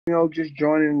Just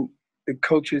joining the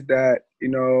coaches that,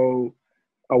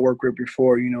 I worked with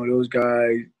before, those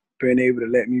guys being able to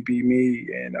let me be me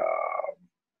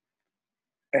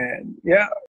and yeah.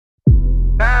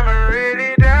 I'm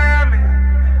really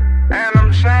diamond, and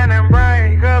I'm shining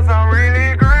bright cause I'm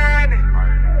really grinding.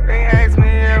 They ask me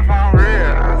if I'm real,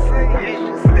 I say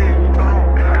yes,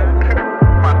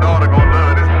 my daughter gon'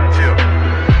 love this chip.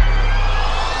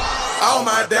 All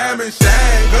my diamonds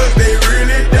shine cause they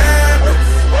really diamonds.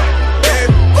 That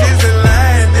kids in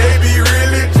line, they be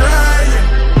really trying.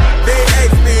 They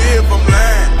ask me if I'm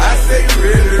lying, I say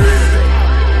really, really.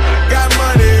 Got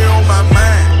money on my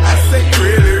mind, I say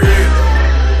really, really.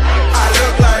 I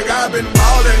look like I've been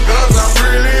ballin' cause I'm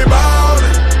really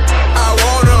ballin'. I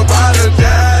wanna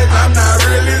apologize, I'm not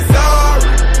really sorry.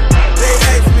 They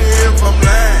ask me if I'm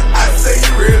lying, I say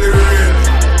really, really.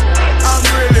 I'm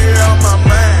really on my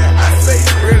mind, I say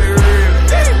really, really.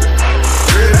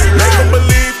 Make them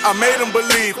believe, I made them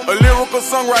believe. A lyrical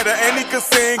songwriter and he could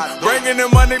sing. Bringing in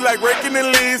money like raking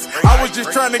in leaves. I was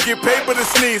just trying to get paper to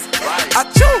sneeze. I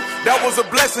chew, that was a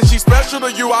blessing. She special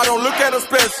to you, I don't look at her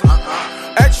special.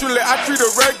 Actually, I treat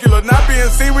her regular. Not being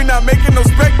seen, we not making no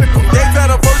spectacle. Gave that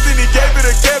a verse and he gave it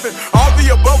to Kevin. All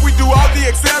the above, we do all the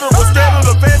etc. Scared of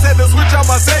the fans, had to switch out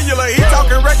my cellular. He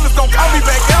talking reckless, don't call me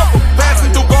back ever.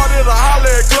 Passing through Garden to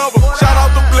holler at Glover. Shout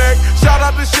out to Black, shout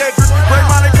out to Shedrick. Great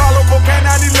Monte Carlo, cocaine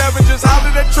 911, just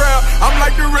holler at Trail. I'm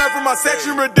like the Reverend, my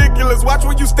section ridiculous. Watch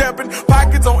when you steppin',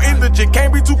 pockets on indigent,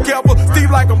 can't be too careful.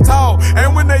 Steve like I'm tall,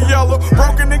 and when they yellow,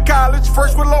 broken in college,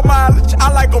 first with low mileage.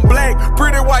 I like them black,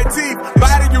 pretty white teeth,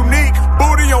 body unique,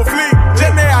 booty on fleek.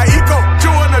 Jenny I eco,